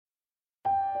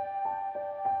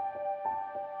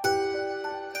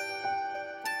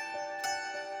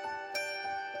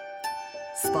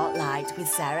Spotlight with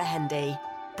Sarah Hendy.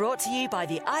 Brought to you by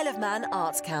the Isle of Man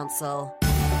Arts Council.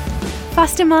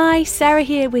 Fast am I, Sarah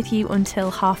here with you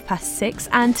until 6:30,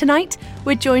 and tonight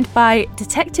we're joined by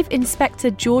Detective Inspector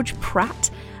George Pratt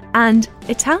and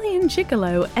Italian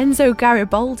gigolo Enzo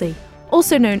Garibaldi,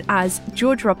 also known as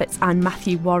George Roberts and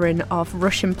Matthew Warren of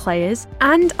Russian Players,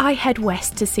 and I head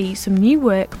west to see some new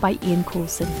work by Ian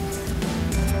Coulson.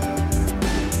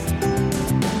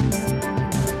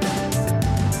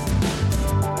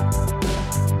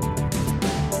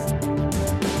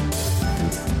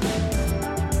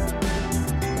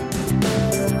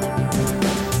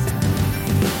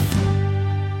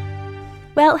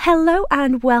 Well, hello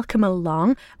and welcome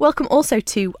along. Welcome also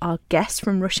to our guest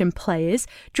from Russian Players,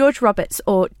 George Roberts,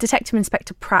 or Detective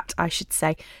Inspector Pratt, I should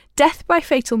say. Death by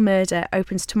Fatal Murder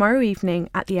opens tomorrow evening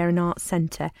at the Erin Arts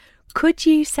Centre. Could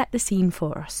you set the scene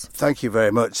for us? Thank you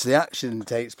very much. The action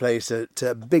takes place at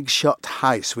Big Shot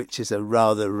House, which is a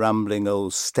rather rambling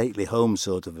old stately home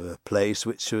sort of a place,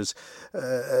 which was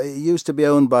used to be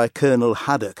owned by Colonel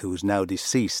Haddock, who is now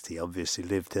deceased. He obviously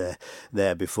lived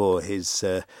there before his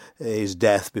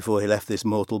death, before he left this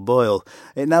mortal boil.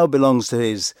 It now belongs to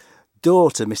his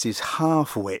daughter, Mrs.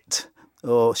 Halfwit.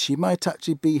 Or she might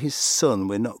actually be his son,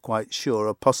 we're not quite sure,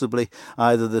 or possibly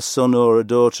either the son or a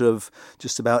daughter of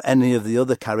just about any of the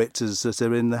other characters that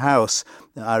are in the house.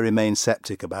 I remain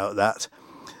sceptic about that.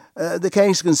 The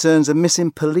case concerns a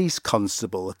missing police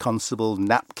constable, Constable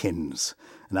Napkins,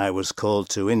 and I was called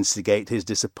to instigate his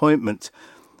disappointment.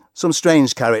 Some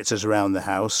strange characters around the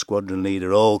house, Squadron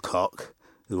Leader Alcock,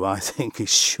 who I think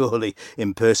is surely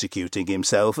persecuting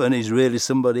himself and is really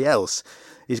somebody else.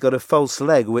 He's got a false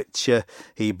leg which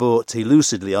he bought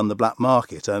illucidly on the black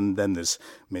market. And then there's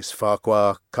Miss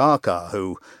Farquhar Carcar,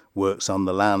 who works on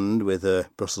the land with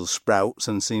Brussels sprouts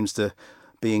and seems to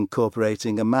be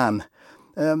incorporating a man.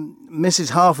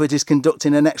 Mrs. Harford is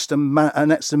conducting an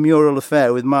extramural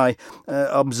affair with my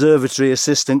observatory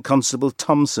assistant, Constable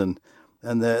Thompson.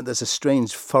 And there's a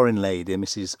strange foreign lady,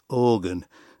 Mrs. Organ,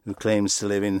 who claims to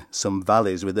live in some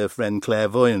valleys with her friend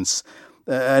Clairvoyance,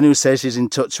 and who says she's in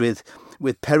touch with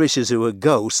perishers who are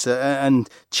ghosts and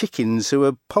chickens who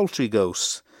are poultry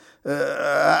ghosts.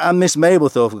 And Miss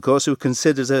Mablethorpe, of course, who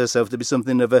considers herself to be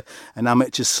something of an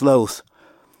amateur sloth.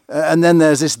 And then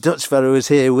there's this Dutch fellow who's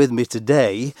here with me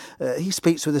today. He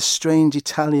speaks with a strange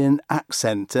Italian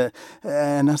accent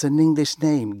and has an English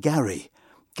name,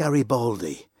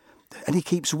 Garibaldi. And he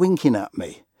keeps winking at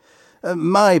me.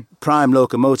 My prime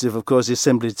locomotive, of course, is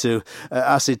simply to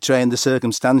acid train the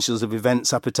circumstantials of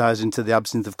events appetising to the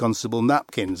absinthe of Constable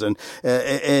Napkins. And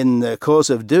in the course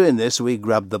of doing this, we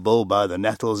grab the bull by the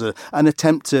nettles and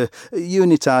attempt to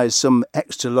unitise some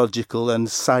extra-logical and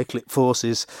cyclic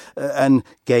forces and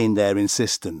gain their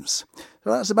insistence. So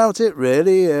that's about it,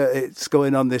 really. It's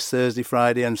going on this Thursday,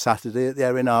 Friday and Saturday at the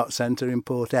Erin Arts Centre in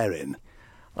Port Erin.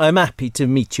 I'm happy to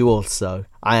meet you also.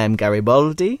 I am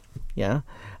Garibaldi,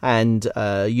 and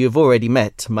you've already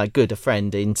met my good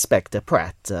friend Inspector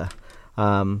Pratt.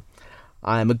 I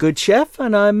am a good chef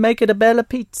and I make it a bella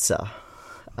pizza.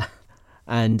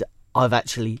 And I've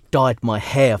actually dyed my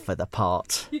hair for the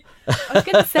part. I was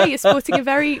going to say, you're sporting a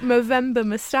very Movember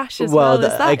moustache as well.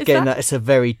 That's a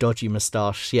very dodgy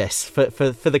moustache, yes, for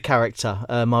the character.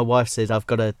 My wife says I've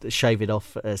got to shave it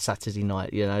off Saturday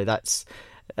night.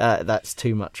 That's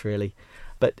too much, really.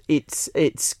 But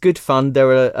it's good fun.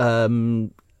 There are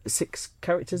 6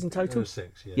 characters in total?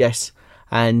 6, yeah. Yes,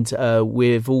 and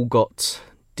we've all got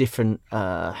different...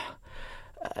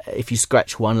 if you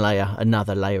scratch one layer,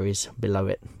 another layer is below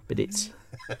it, but it's...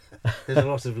 There's a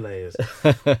lot of layers.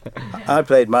 I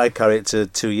played my character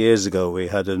 2 years ago. We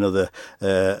had another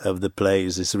of the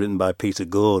plays. It's written by Peter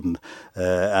Gordon,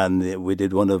 and we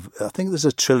did one of... I think there's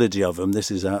a trilogy of them.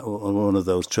 This is one of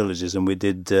those trilogies, and we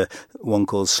did one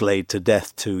called Slayed to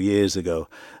Death 2 years ago.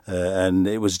 And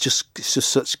it's just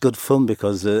such good fun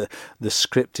because the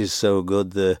script is so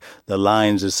good, the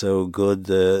lines are so good,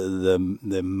 the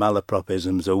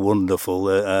malapropisms are wonderful,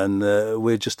 and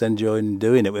we're just enjoying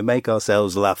doing it. We make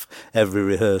ourselves laugh every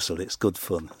rehearsal. It's good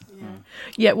fun.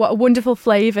 Yeah, what a wonderful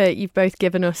flavour you've both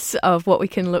given us of what we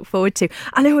can look forward to.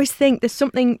 And I always think there's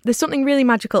something really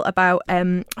magical about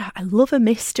I love a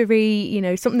mystery,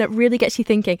 something that really gets you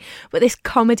thinking. But this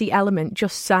comedy element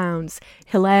just sounds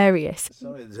hilarious.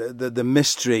 Sorry, the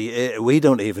mystery, we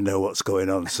don't even know what's going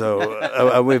on.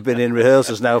 So we've been in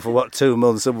rehearsals now for 2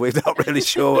 months, and we're not really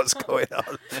sure what's going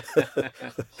on.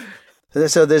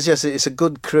 So it's a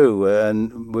good crew,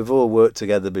 and we've all worked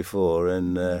together before,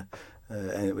 and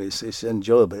it's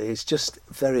enjoyable. It's just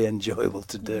very enjoyable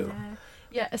to do. Yeah.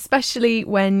 Yeah, especially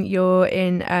when you're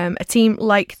in a team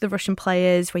like the Russian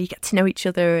Players, where you get to know each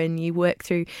other and you work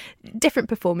through different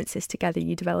performances together.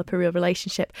 You develop a real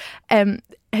relationship.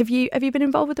 Have you been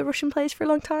involved with the Russian Players for a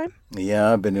long time?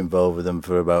 Yeah, I've been involved with them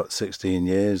for about 16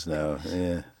 years now.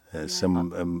 Yeah, it's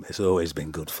always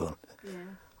been good fun.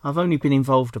 I've only been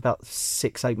involved about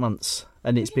 6-8 months,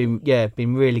 and it's been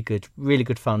really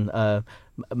good fun.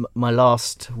 My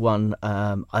last one,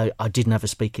 I didn't have a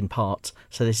speaking part,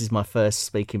 so this is my first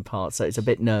speaking part, so it's a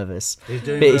bit nervous. He's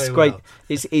doing but it's very great. well.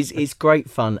 It's great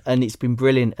fun, and it's been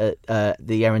brilliant at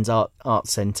the Erin's Art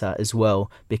Centre as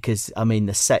well, because I mean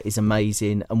the set is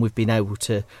amazing, and we've been able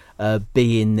to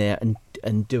be in there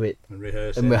and do it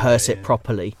And rehearse it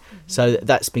properly. So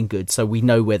that's been good. So we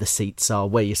know where the seats are,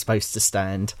 where you're supposed to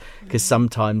stand, because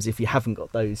sometimes if you haven't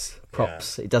got those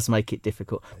props, it does make it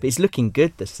difficult. But it's looking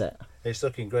good, the set. It's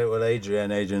looking great. Well,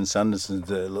 Adrian Sanderson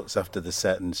looks after the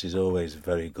set, and she's always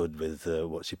very good with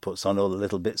what she puts on. All the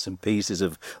little bits and pieces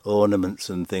of ornaments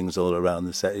and things all around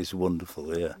the set is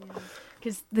wonderful. Yeah.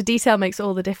 Because the detail makes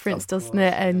all the difference, doesn't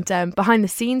it? And behind the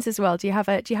scenes as well. Do you have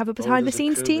a behind the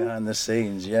scenes team? Behind the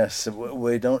scenes, yes.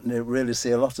 We don't really see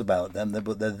a lot about them,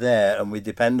 but they're there, and we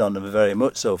depend on them very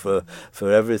much so for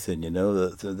everything. You know,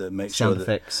 that make sure Sound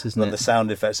effects, isn't it? The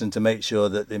sound effects, and to make sure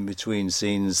that in between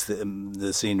scenes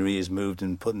the scenery is moved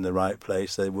and put in the right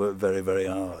place. They work very, very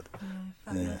hard.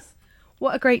 Yeah.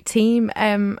 What a great team!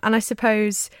 And I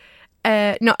suppose.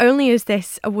 Not only is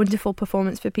this a wonderful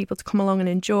performance for people to come along and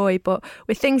enjoy, but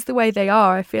with things the way they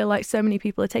are, I feel like so many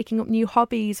people are taking up new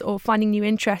hobbies or finding new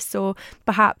interests, or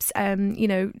perhaps,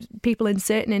 people in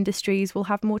certain industries will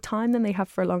have more time than they have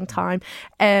for a long time.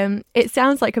 It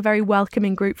sounds like a very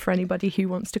welcoming group for anybody who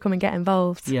wants to come and get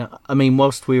involved. Yeah, I mean,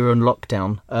 whilst we were on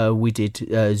lockdown, we did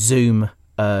Zoom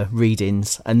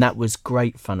readings, and that was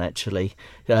great fun actually,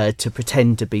 to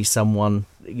pretend to be someone,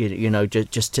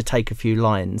 just to take a few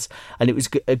lines, and it was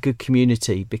a good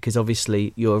community, because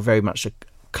obviously you're very much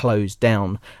closed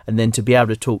down, and then to be able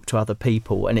to talk to other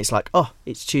people, and it's like, oh,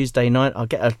 it's Tuesday night, I'll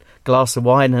get a glass of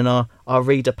wine and I'll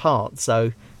read a part.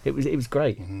 So it was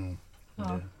great. Mm-hmm.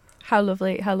 Oh. Yeah. How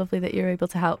lovely that you're able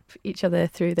to help each other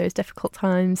through those difficult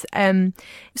times.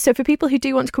 So for people who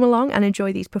do want to come along and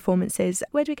enjoy these performances,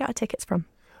 where do we get our tickets from?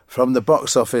 From the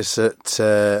box office at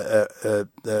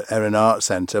Erin Art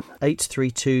Centre.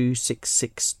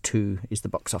 832662 is the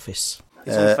box office.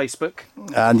 It's on Facebook.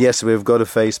 And yes, we've got a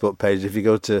Facebook page. If you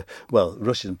go to,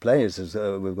 Russian Players,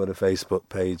 we've got a Facebook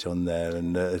page on there,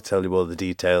 and tell you all the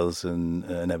details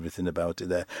and everything about it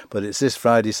there. But it's this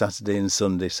Friday, Saturday and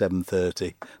Sunday,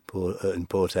 7:30 in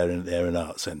Port Erin at the Erin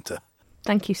Art Centre.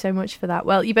 Thank you so much for that.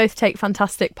 Well, you both take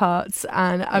fantastic parts,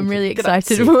 and I'm really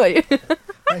excited for you.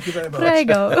 Thank you very much. There you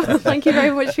go. Thank you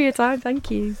very much for your time. Thank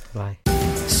you. Bye.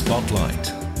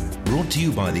 Spotlight, brought to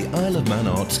you by the Isle of Man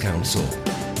Arts Council.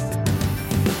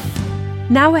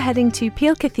 Now we're heading to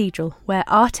Peel Cathedral, where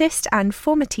artist and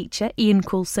former teacher Ian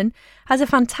Coulson has a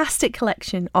fantastic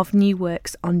collection of new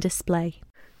works on display.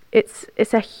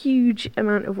 It's a huge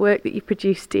amount of work that you've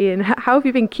produced, Ian. How have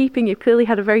you been keeping? You've clearly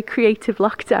had a very creative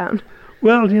lockdown.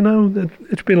 Well,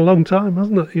 it's been a long time,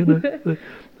 hasn't it?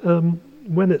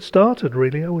 When it started,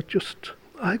 really,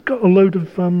 I got a load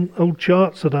of old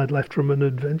charts that I'd left from an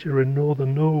adventure in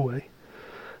northern Norway,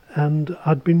 and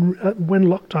I'd been when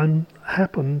lockdown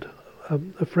happened.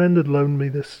 A friend had loaned me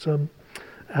this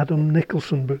Adam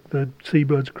Nicholson book, The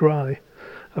Seabird's Cry,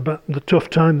 about the tough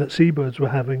time that seabirds were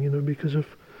having, because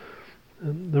of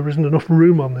there isn't enough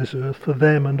room on this earth for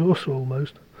them and us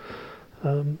almost.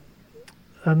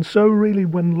 And so really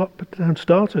when lockdown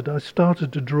started, I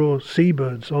started to draw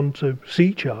seabirds onto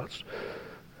sea charts,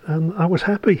 and I was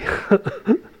happy.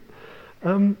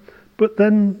 But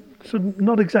then,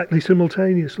 not exactly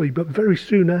simultaneously, but very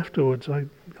soon afterwards, I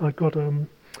got a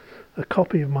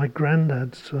copy of my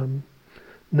granddad's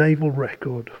naval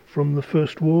record from the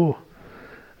First War.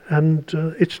 And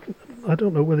I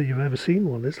don't know whether you've ever seen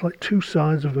one. It's like two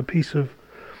sides of a piece of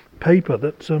paper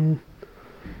that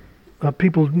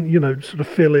people, sort of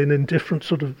fill in different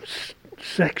sort of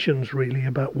sections, really,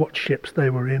 about what ships they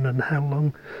were in and how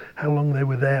long they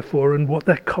were there for and what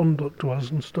their conduct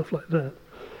was and stuff like that.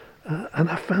 And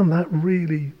I found that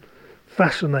really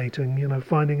fascinating,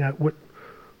 finding out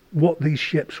what these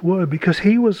ships were, because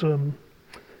he was a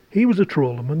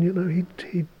trawlerman.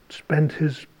 He'd spent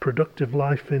his productive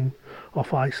life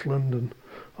off Iceland and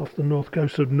off the north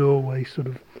coast of Norway, sort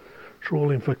of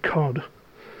trawling for cod.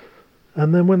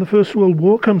 And then when the First World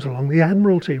War comes along, the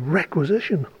Admiralty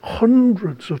requisition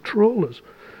hundreds of trawlers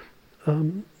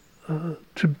to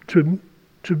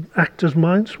act as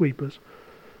minesweepers.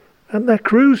 And their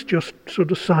crews just sort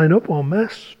of sign up en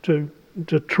masse to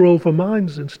troll for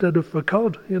mines instead of for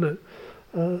cod,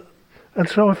 and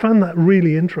so I found that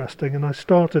really interesting, and I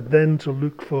started then to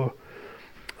look for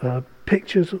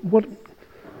pictures. What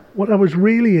I was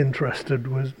really interested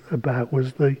was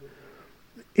the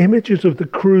images of the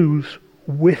crews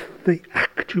with the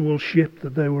actual ship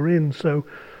that they were in. So,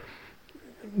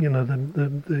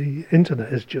 the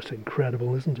internet is just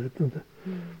incredible, isn't it?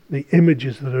 The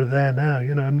images that are there now,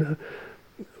 and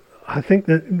I think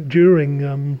that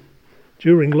during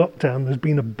lockdown, there's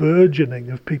been a burgeoning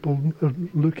of people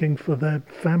looking for their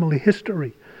family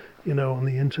history, on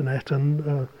the internet,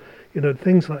 and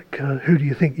things like "Who do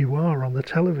you think you are?" on the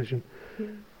television.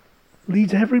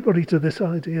 Leads everybody to this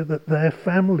idea that their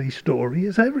family story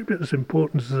is every bit as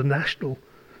important as the national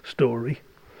story.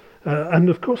 And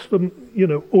of course,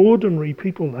 ordinary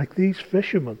people like these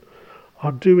fishermen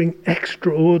are doing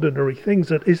extraordinary things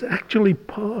that is actually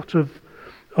part of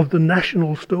the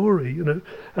national story,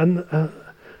 and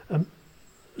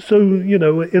so,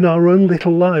 in our own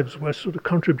little lives, we're sort of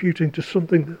contributing to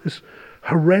something that is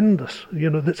horrendous,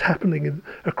 that's happening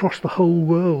across the whole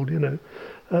world,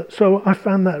 So I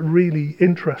found that really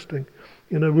interesting,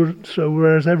 so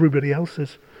whereas everybody else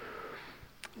is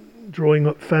drawing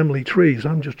up family trees,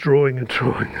 I'm just drawing and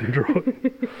drawing and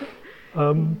drawing.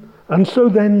 And so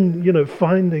then,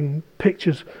 finding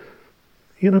pictures,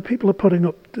 people are putting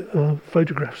up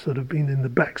photographs that have been in the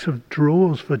backs of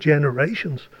drawers for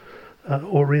generations,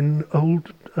 or in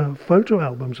old photo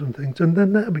albums and things, and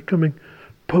then they're becoming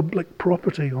public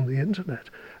property on the internet,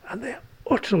 and they're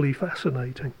utterly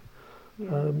fascinating.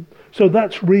 So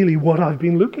that's really what I've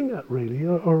been looking at, really,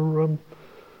 are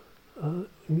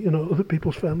other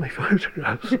people's family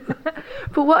photographs.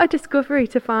 But what a discovery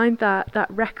to find that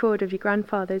record of your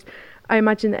grandfather's. I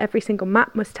imagine that every single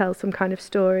map must tell some kind of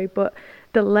story, but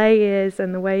the layers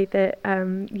and the way that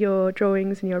your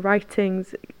drawings and your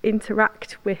writings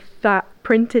interact with that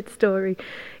printed story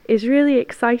is really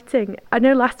exciting. I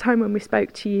know last time when we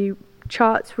spoke to you,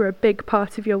 charts were a big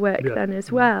part of your work then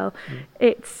as well.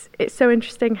 It's so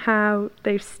interesting how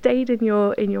they've stayed in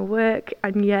your work,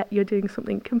 and yet you're doing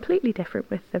something completely different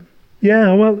with them.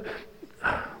 Yeah, well,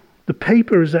 the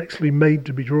paper is actually made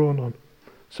to be drawn on.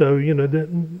 So,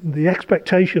 the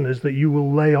expectation is that you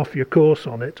will lay off your course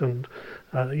on it, and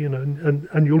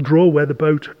and you'll draw where the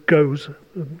boat goes,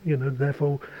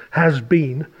 therefore has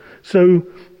been. So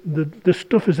the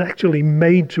stuff is actually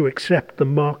made to accept the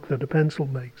mark that a pencil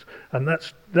makes, and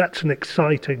that's an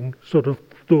exciting sort of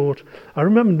thought. I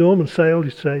remember Norman Sale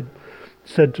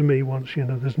said to me once,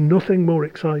 there's nothing more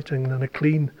exciting than a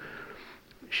clean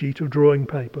sheet of drawing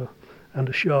paper and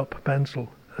a sharp pencil.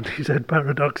 And he said,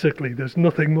 paradoxically, there's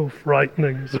nothing more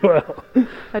frightening as well.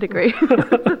 I'd agree.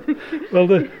 Well,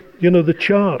 the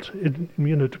chart,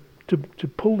 to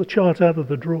pull the chart out of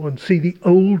the drawer and see the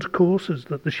old courses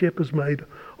that the ship has made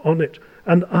on it,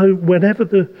 and whenever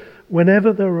there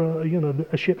are,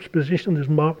 a ship's position is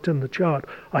marked in the chart,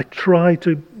 I try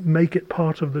to make it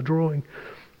part of the drawing.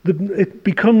 It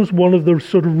becomes one of the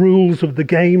sort of rules of the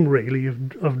game, really,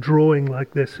 of drawing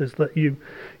like this, is that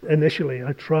initially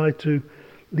I try to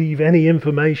leave any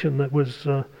information that was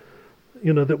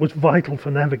that was vital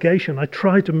for navigation. I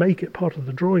tried to make it part of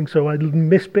the drawing, so I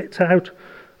miss bits out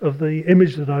of the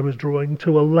image that I was drawing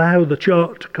to allow the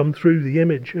chart to come through the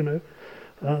image, and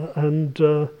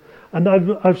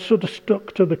I've sort of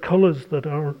stuck to the colours that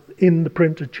are in the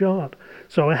printed chart,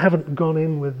 so I haven't gone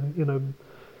in with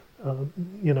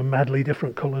madly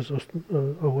different colours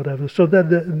or whatever. So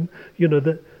that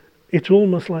it's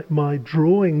almost like my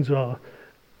drawings are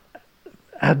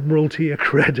Admiralty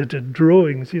accredited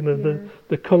drawings.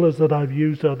 The colours that I've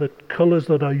used are the colours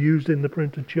that are used in the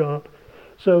printed chart.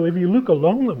 So if you look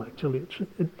along them, actually,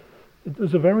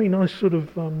 there's a very nice sort of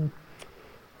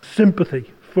sympathy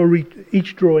for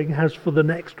each drawing has for the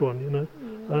next one,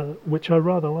 which I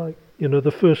rather like.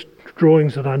 The first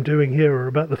drawings that I'm doing here are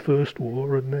about the First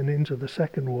War and then into the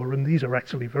Second War, and these are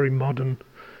actually very modern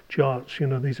charts.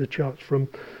 These are charts from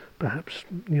perhaps,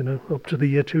 up to the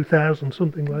year 2000,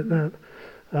 something like that.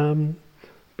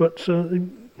 But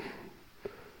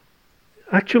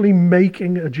actually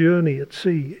making a journey at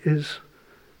sea is,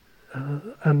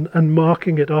 and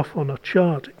marking it off on a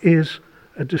chart is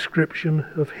a description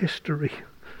of history,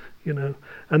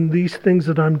 And these things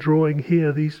that I'm drawing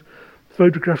here, these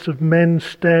photographs of men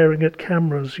staring at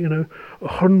cameras,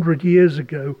 100 years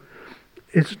ago,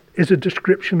 is a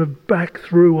description of back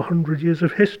through 100 years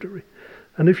of history.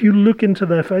 And if you look into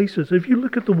their faces, if you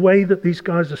look at the way that these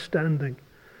guys are standing,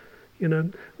 You know,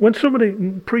 when somebody,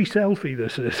 pre-selfie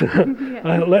this is,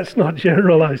 let's not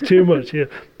generalise too much here,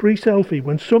 pre-selfie,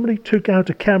 when somebody took out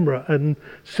a camera and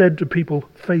said to people,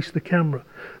 face the camera,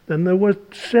 then there were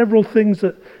several things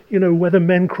that, you know, whether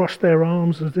men crossed their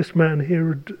arms, as this man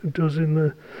here does in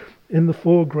the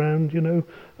foreground, you know,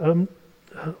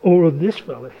 or this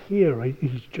fella here,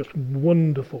 he's just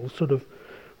wonderful, sort of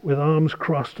with arms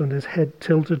crossed and his head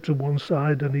tilted to one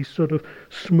side, and he's sort of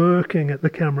smirking at the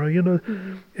camera. You know,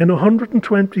 in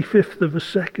 125th of a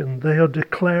second, they are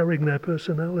declaring their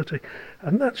personality,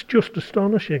 and that's just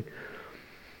astonishing.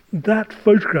 That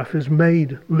photograph is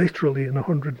made literally in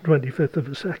 125th of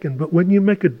a second, but when you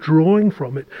make a drawing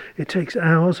from it, it takes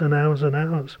hours and hours and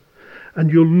hours, and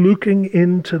you're looking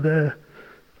into their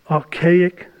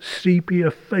archaic sepia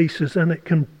faces, and it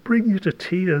can bring you to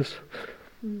tears.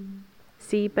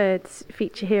 Seabirds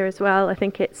feature here as well. I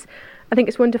think it's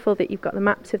wonderful that you've got the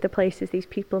maps of the places these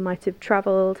people might have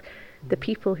travelled, the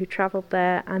people who travelled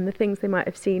there, and the things they might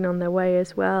have seen on their way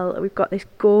as well. We've got this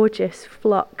gorgeous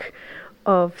flock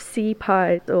of sea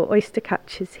pies or oyster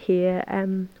catchers here.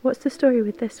 What's the story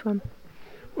with this one?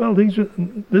 Well,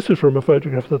 this is from a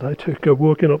photograph that I took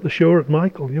walking up the shore at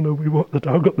Michael. You know, we walk the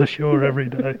dog up the shore every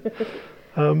day.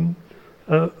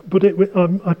 But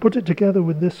I put it together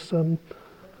with this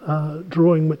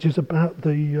drawing, which is about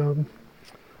the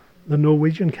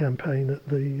Norwegian campaign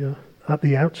at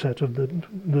the outset of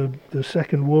the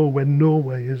Second War, when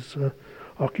Norway is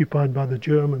occupied by the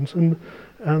Germans,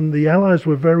 and the Allies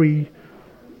were very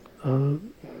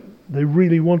they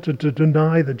really wanted to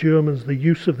deny the Germans the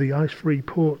use of the ice-free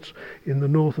ports in the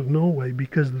north of Norway,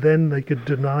 because then they could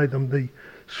deny them the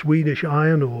Swedish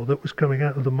iron ore that was coming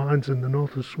out of the mines in the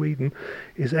north of Sweden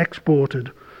is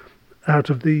exported out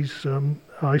of these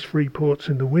ice-free ports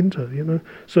in the winter, you know.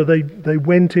 So they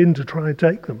went in to try and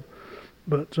take them,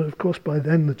 but of course by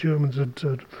then the Germans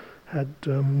had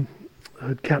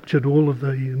captured all of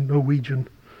the Norwegian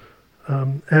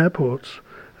airports,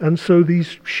 and so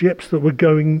these ships that were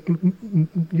going,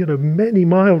 you know, many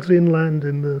miles inland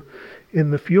in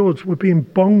the fjords were being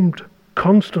bombed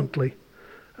constantly,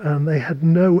 and they had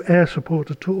no air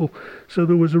support at all. So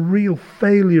there was a real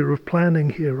failure of planning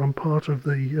here on part of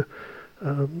the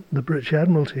British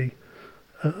Admiralty,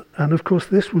 and of course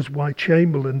this was why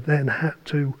Chamberlain then had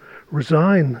to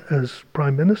resign as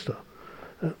Prime Minister.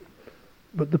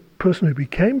 But the person who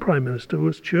became Prime Minister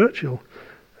was Churchill,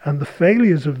 and the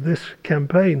failures of this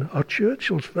campaign are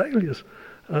Churchill's failures,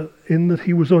 in that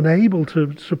he was unable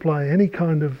to supply any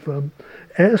kind of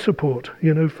air support,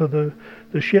 you know, for the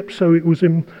ships. So it was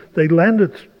they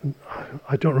landed,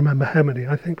 I don't remember how many,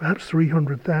 I think perhaps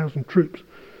 300,000 troops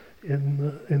in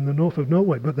the north of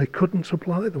Norway, but they couldn't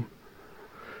supply them.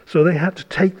 So they had to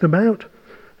take them out,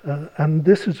 and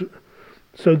this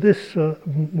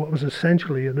what was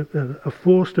essentially a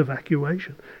forced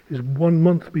evacuation is 1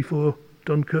 month before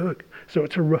Dunkirk. So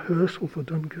it's a rehearsal for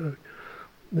Dunkirk.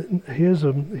 Here's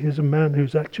a man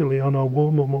who's actually on our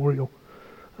war memorial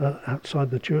outside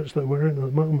the church that we're in at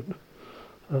the moment,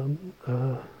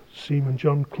 Seaman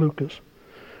John Clucas,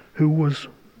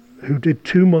 who did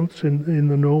 2 months in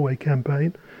the Norway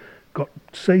campaign, got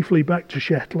safely back to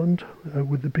Shetland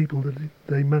with the people that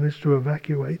they managed to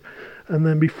evacuate, and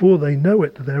then before they know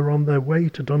it, they're on their way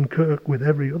to Dunkirk with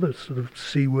every other sort of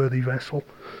seaworthy vessel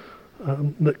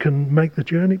that can make the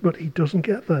journey, but he doesn't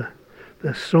get there.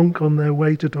 They're sunk on their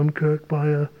way to Dunkirk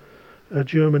by a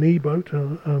German E-boat,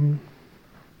 and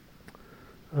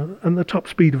the top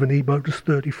speed of an E-boat is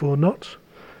 34 knots.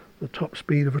 The top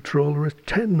speed of a trawler is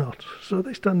 10 knots, so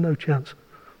they stand no chance.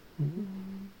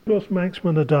 Of course,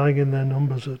 Manxmen are dying in their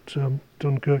numbers at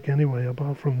Dunkirk anyway,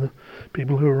 apart from the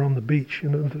people who are on the beach. You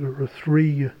know, there are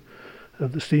 3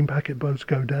 of the steam packet boats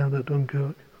go down at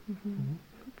Dunkirk. Mm-hmm.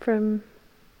 From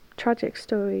tragic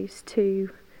stories to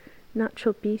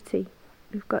natural beauty,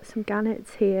 we've got some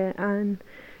gannets here, and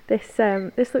this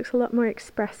looks a lot more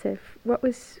expressive. What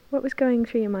was going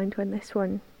through your mind when this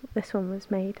one was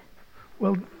made?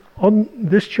 Well, on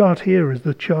this chart here is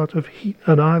the chart of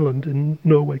an island in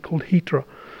Norway called Hitra,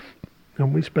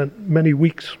 and we spent many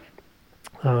weeks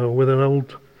with an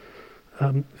old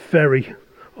ferry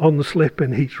on the slip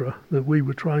in Hitra that we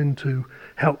were trying to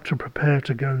help to prepare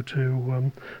to go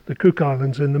to the Cook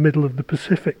Islands in the middle of the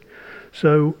Pacific.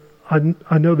 So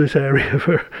I know this area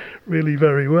really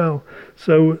very well.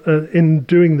 So in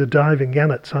doing the diving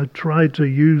gannets, I tried to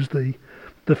use the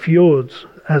fjords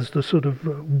as the sort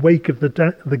of wake of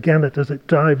the gannet as it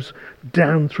dives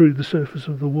down through the surface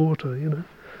of the water. You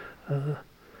know,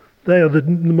 they are the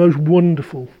most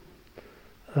wonderful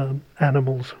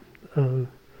animals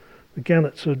The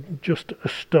gannets are just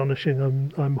astonishing.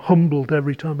 I'm humbled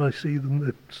every time I see them.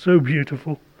 They're so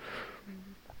beautiful.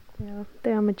 Yeah,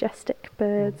 they are majestic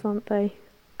birds, aren't they?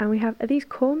 And we have, are these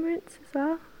cormorants as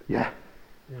well? Yeah.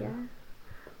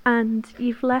 And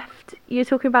you're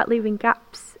talking about leaving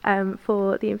gaps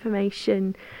for the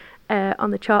information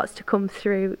on the charts to come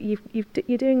through.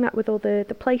 You're doing that with all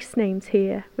the place names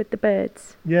here with the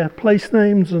birds. Yeah, place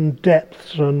names and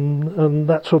depths and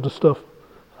that sort of stuff.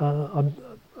 I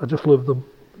just love them.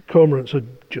 Cormorants are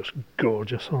just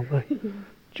gorgeous, aren't they?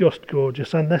 Just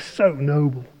gorgeous, and they're so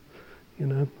noble.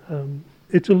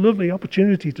 It's a lovely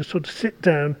opportunity to sort of sit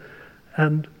down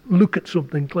and look at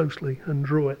something closely and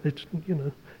draw it. It's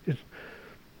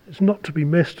not to be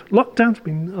missed. Lockdown's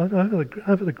been.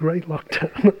 I've had a great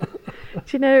lockdown. Do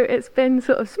you know, it's been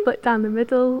sort of split down the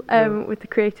middle with the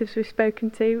creatives we've spoken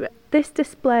to. This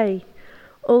display,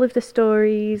 all of the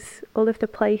stories, all of the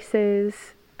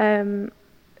places.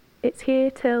 It's here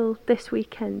till this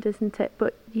weekend, isn't it?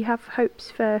 But you have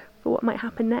hopes for what might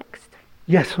happen next.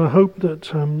 Yes, I hope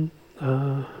that when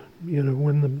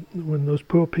those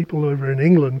poor people over in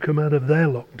England come out of their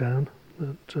lockdown,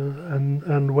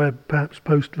 and we're perhaps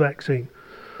post-vaccine,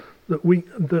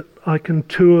 that I can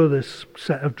tour this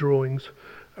set of drawings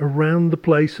around the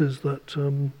places that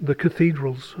the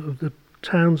cathedrals of the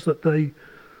towns that they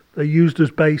used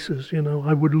as bases.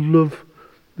 I would love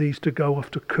these to go off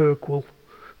to Kirkwall,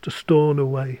 to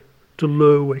Stornoway, to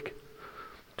Lerwick,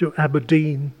 to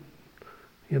Aberdeen,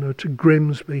 to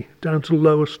Grimsby, down to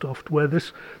Lowestoft, where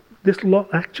this lot,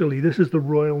 actually, this is the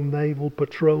Royal Naval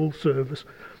Patrol Service.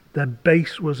 Their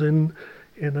base was in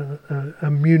a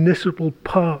municipal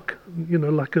park,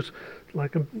 with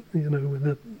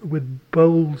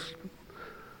bowls,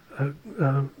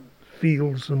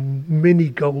 fields and mini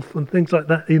golf and things like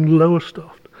that in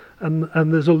Lowestoft.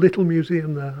 And there's a little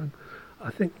museum there. And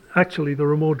I think actually there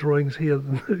are more drawings here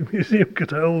than the museum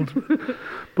could hold.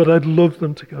 But I'd love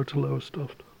them to go to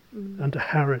Lowestoft and to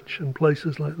Harwich and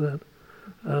places like that.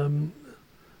 And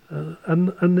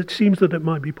it seems that it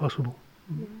might be possible.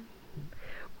 Yeah.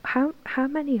 How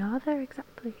many are there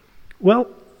exactly? Well,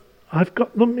 I've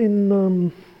got them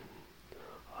in.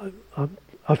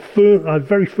 I've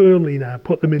very firmly now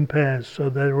put them in pairs. So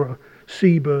there are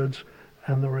seabirds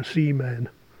and there are seamen,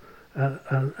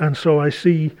 and so I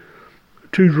see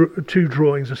two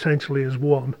drawings essentially as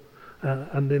one,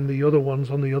 and then the other ones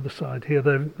on the other side here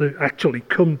they actually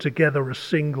come together as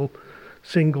single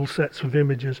sets of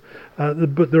images.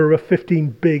 But there are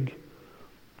 15 big,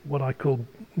 what I call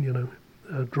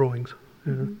drawings.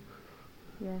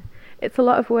 Yeah, it's a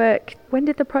lot of work. When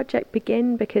did the project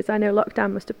begin? Because I know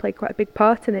lockdown must have played quite a big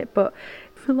part in it, but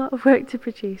it's a lot of work to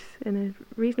produce in a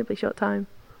reasonably short time.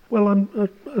 Well, I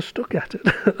stuck at it.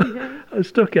 Yeah. I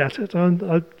stuck at it.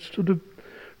 I sort of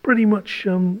pretty much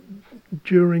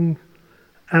during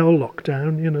our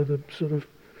lockdown, the sort of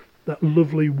that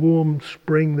lovely warm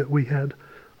spring that we had,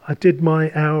 I did my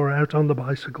hour out on the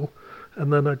bicycle.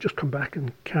 And then I'd just come back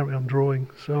and carry on drawing.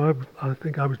 So I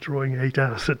think I was drawing 8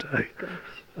 hours a day.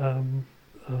 And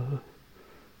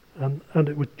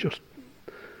it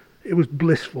was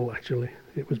blissful, actually.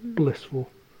 It was blissful.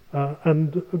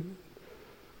 And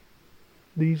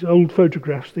these old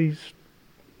photographs, these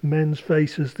men's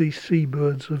faces, these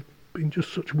seabirds have been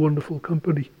just such wonderful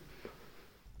company.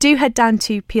 Do head down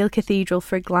to Peel Cathedral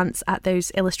for a glance at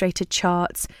those illustrated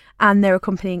charts and their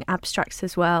accompanying abstracts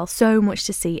as well. So much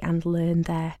to see and learn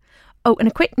there. Oh, and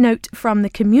a quick note from the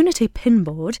community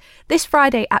pinboard. This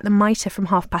Friday at the Mitre from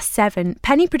 7:30,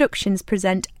 Penny Productions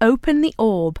present Open the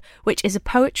Orb, which is a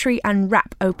poetry and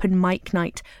rap open mic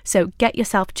night. So get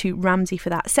yourself to Ramsey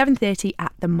for that, 7:30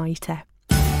 at the Mitre.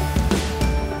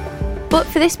 But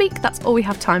for this week, that's all we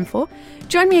have time for.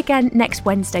 Join me again next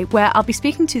Wednesday, where I'll be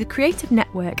speaking to the Creative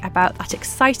Network about that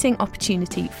exciting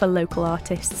opportunity for local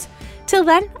artists. Till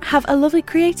then, have a lovely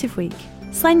creative week.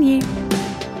 Slán you.